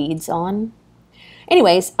some beads on.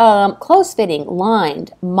 Anyways, close fitting,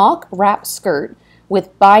 lined, mock wrap skirt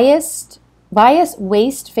with bias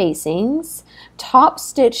waist facings, top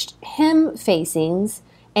stitched hem facings,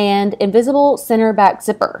 and invisible center back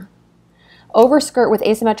zipper. Overskirt with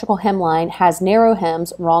asymmetrical hemline has narrow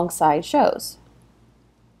hems, wrong side shows.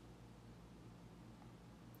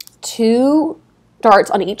 2 darts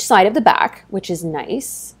on each side of the back, which is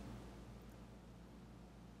nice.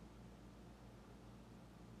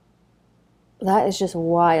 That is just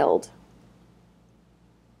wild.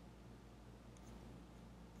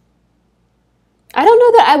 I don't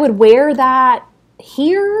know that I would wear that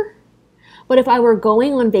here, but if I were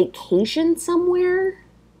going on vacation somewhere,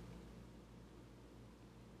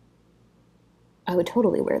 I would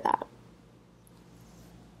totally wear that.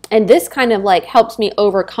 And this kind of like helps me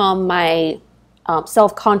overcome my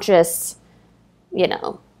self-conscious,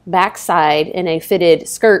 backside in a fitted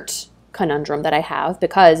skirt conundrum that I have,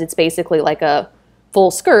 because it's basically like a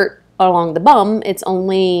full skirt along the bum. It's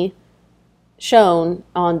only shown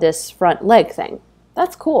on this front leg thing.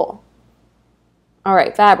 That's cool. All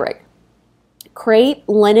right, fabric. Crepe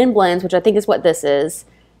linen blends, which I think is what this is,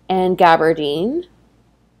 and gabardine.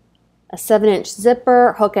 A 7-inch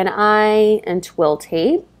zipper, hook and eye, and twill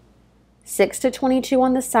tape. 6 to 22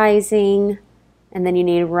 on the sizing. And then you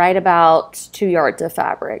need right about 2 yards of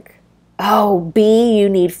fabric. Oh, B, you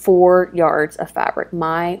need 4 yards of fabric.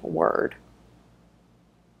 My word.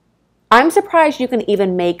 I'm surprised you can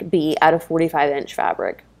even make B out of 45-inch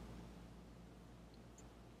fabric.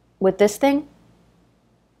 With this thing?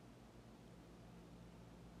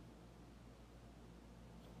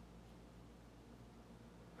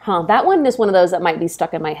 Huh, that one is one of those that might be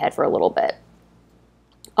stuck in my head for a little bit.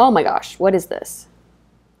 Oh my gosh, what is this?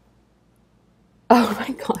 Oh my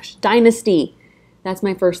gosh, Dynasty. That's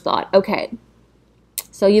my first thought. Okay,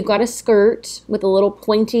 so you've got a skirt with a little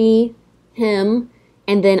pointy hem,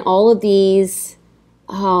 and then all of these,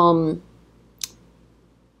 what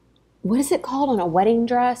is it called on a wedding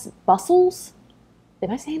dress? Bustles? Am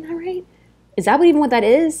I saying that right? Is that even what that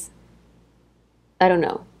is? I don't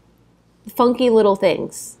know. Funky little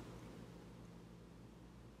things.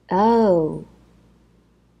 Oh.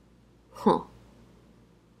 Huh.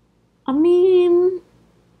 I mean,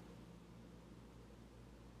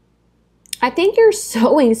 I think your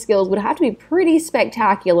sewing skills would have to be pretty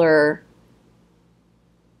spectacular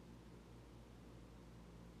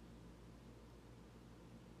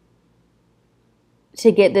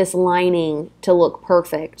to get this lining to look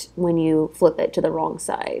perfect when you flip it to the wrong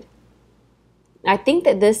side. I think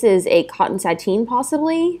that this is a cotton sateen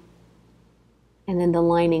possibly, and then the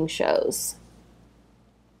lining shows.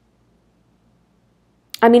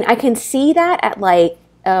 I mean, I can see that at like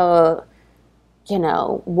a,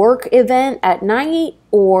 work event at night,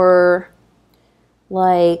 or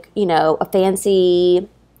like, a fancy,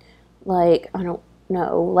 like, I don't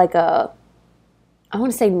know, like I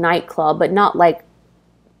want to say nightclub, but not like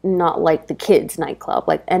the kids' nightclub,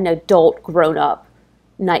 like an adult grown-up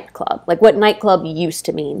nightclub, like what nightclub used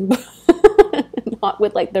to mean, not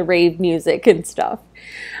with like the rave music and stuff.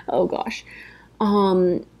 Oh gosh.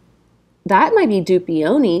 That might be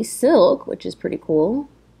Dupioni silk, which is pretty cool.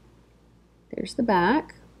 There's the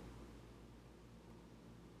back.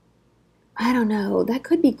 I don't know. That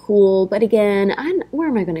could be cool, but again, where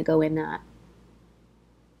am I going to go in that?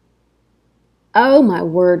 Oh my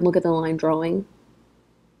word, look at the line drawing.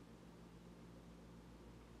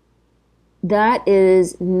 That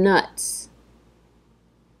is nuts.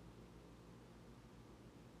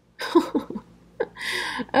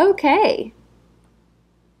 Okay.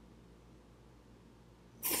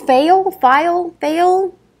 Fail,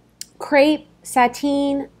 crepe,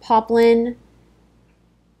 sateen, poplin.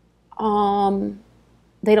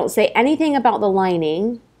 They don't say anything about the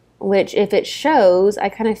lining, which if it shows, I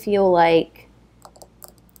kind of feel like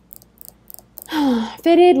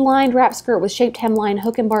fitted lined wrap skirt with shaped hemline,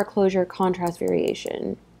 hook and bar closure, contrast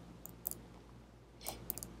variation.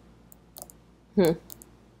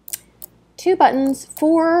 2 buttons,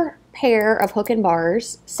 4 pair of hook and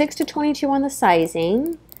bars, 6 to 22 on the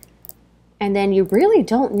sizing. And then you really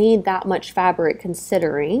don't need that much fabric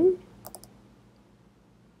considering.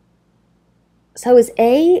 So is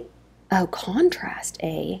A, oh, contrast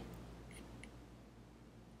A.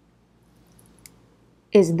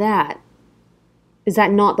 Is that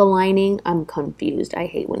not the lining? I'm confused. I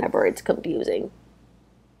hate whenever it's confusing.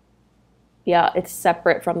 Yeah, it's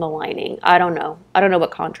separate from the lining. I don't know. I don't know what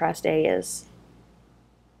contrast A is.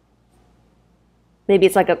 Maybe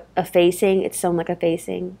it's like a facing. It's sewn like a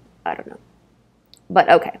facing. I don't know. But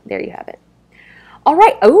okay, there you have it. All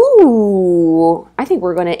right. Ooh, I think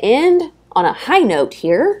we're going to end on a high note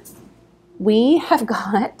here. We have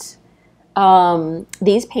got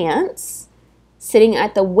these pants sitting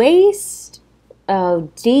at the waist,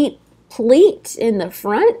 deep pleat in the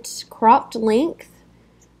front, cropped length,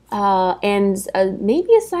 and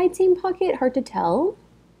maybe a side seam pocket, hard to tell.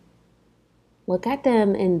 Look at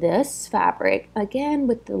them in this fabric. Again,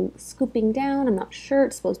 with the scooping down, I'm not sure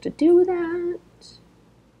it's supposed to do that.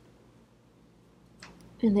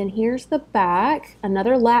 And then here's the back,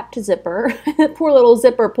 another lapped zipper. That poor little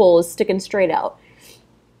zipper pull is sticking straight out.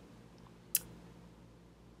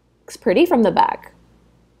 Looks pretty from the back.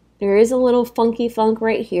 There is a little funky funk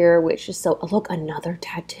right here, which is so, oh, look, another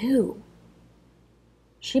tattoo.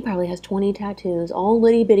 She probably has 20 tattoos, all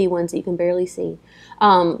litty bitty ones that you can barely see.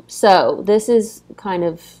 So this is kind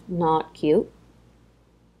of not cute.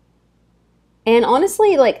 And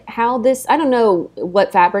honestly, like how this, I don't know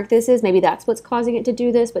what fabric this is. Maybe that's what's causing it to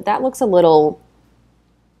do this, but that looks a little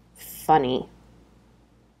funny.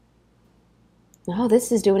 Oh,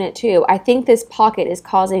 this is doing it too. I think this pocket is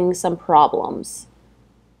causing some problems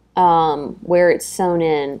where it's sewn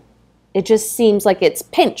in. It just seems like it's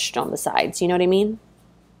pinched on the sides, you know what I mean?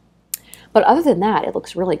 But other than that, it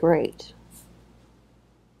looks really great.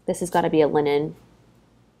 This has got to be a linen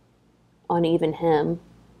uneven hem.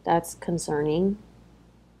 That's concerning.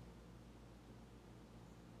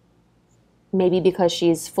 Maybe because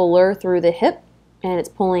she's fuller through the hip and it's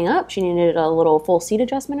pulling up, she needed a little full seat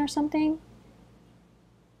adjustment or something.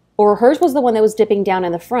 Or hers was the one that was dipping down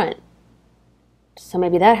in the front. So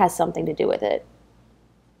maybe that has something to do with it.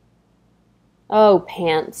 Oh,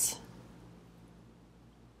 pants.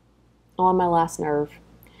 On my last nerve.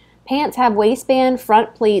 Pants have waistband,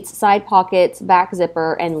 front pleats, side pockets, back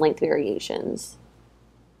zipper, and length variations.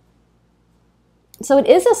 So it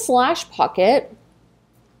is a slash pocket,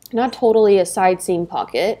 not totally a side seam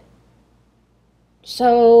pocket.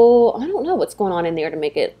 So I don't know what's going on in there to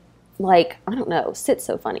make it, like, I don't know, sit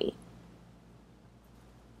so funny.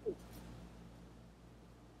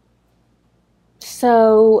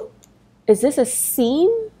 So is this a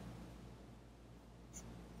seam?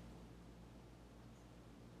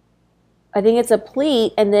 I think it's a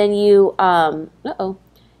pleat, and then you, and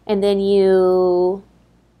then you,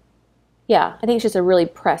 yeah, I think it's just a really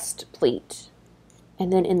pressed pleat.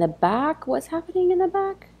 And then in the back, what's happening in the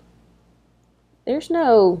back? There's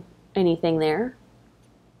no anything there,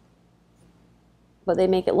 but they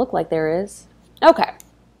make it look like there is. Okay,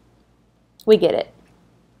 we get it.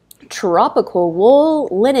 Tropical wool,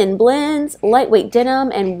 linen blends, lightweight denim,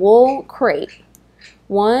 and wool crepe.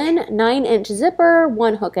 1 9-inch zipper,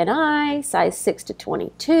 1 hook and eye, size 6 to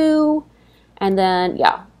 22, and then,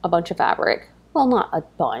 yeah, a bunch of fabric. Well, not a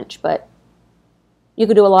bunch, but you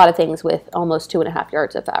could do a lot of things with almost 2.5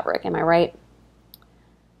 yards of fabric, am I right?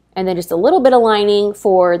 And then just a little bit of lining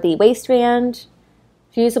for the waistband,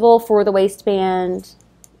 fusible for the waistband,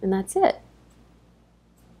 and that's it.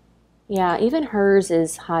 Yeah, even hers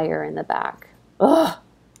is higher in the back. Ugh.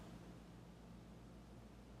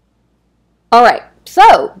 All right.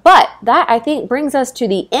 So, but that I think brings us to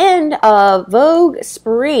the end of Vogue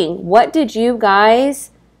Spring. What did you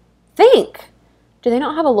guys think? Do they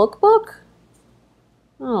not have a lookbook?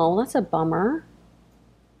 Oh, that's a bummer.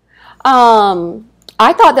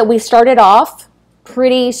 I thought that we started off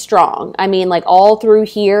pretty strong. I mean, like all through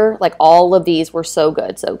here, like all of these were so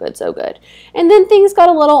good, so good, so good. And then things got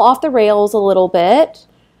a little off the rails a little bit,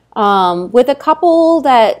 with a couple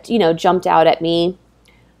that, you know, jumped out at me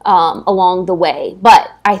along the way. But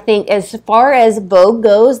I think as far as Vogue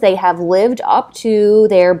goes, they have lived up to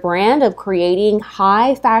their brand of creating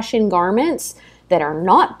high fashion garments that are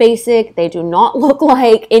not basic. They do not look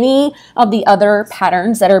like any of the other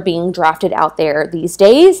patterns that are being drafted out there these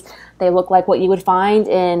days. They look like what you would find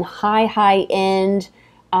in high-end,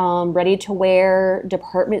 ready-to-wear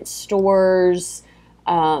department stores,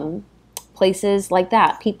 places like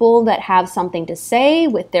that. People that have something to say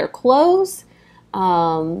with their clothes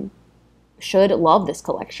should love this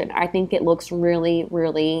collection. I think it looks really,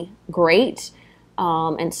 really great,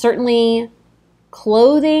 and certainly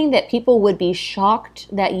clothing that people would be shocked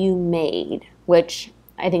that you made, which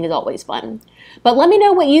I think is always fun. But let me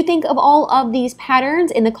know what you think of all of these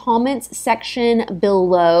patterns in the comments section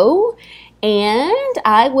below, and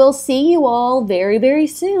I will see you all very, very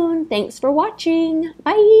soon. Thanks for watching.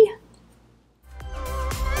 Bye.